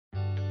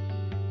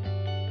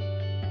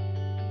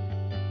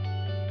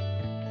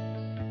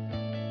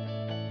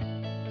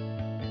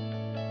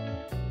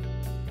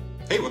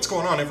Hey, what's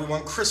going on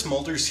everyone? Chris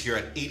Mulders here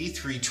at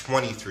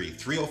 8323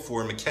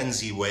 304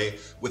 Mackenzie Way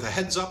with a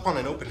heads up on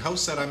an open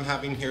house that I'm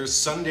having here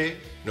Sunday,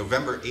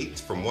 November 8th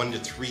from 1 to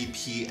 3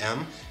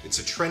 p.m. It's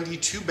a trendy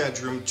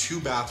 2-bedroom,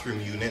 2-bathroom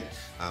unit,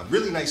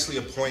 really nicely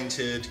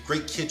appointed,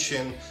 great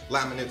kitchen,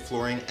 laminate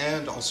flooring,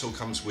 and also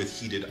comes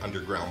with heated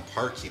underground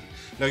parking.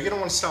 Now you're going to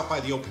want to stop by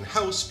the open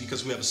house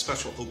because we have a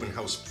special open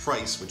house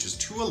price, which is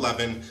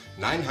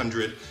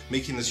 $211,900,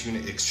 making this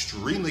unit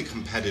extremely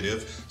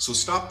competitive. So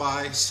stop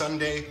by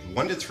Sunday,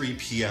 1 to 3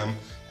 p.m.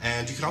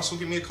 And you can also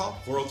give me a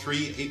call,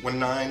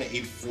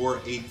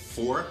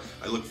 403-819-8484.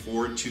 I look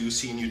forward to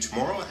seeing you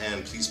tomorrow,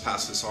 and please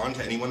pass this on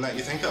to anyone that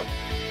you think of.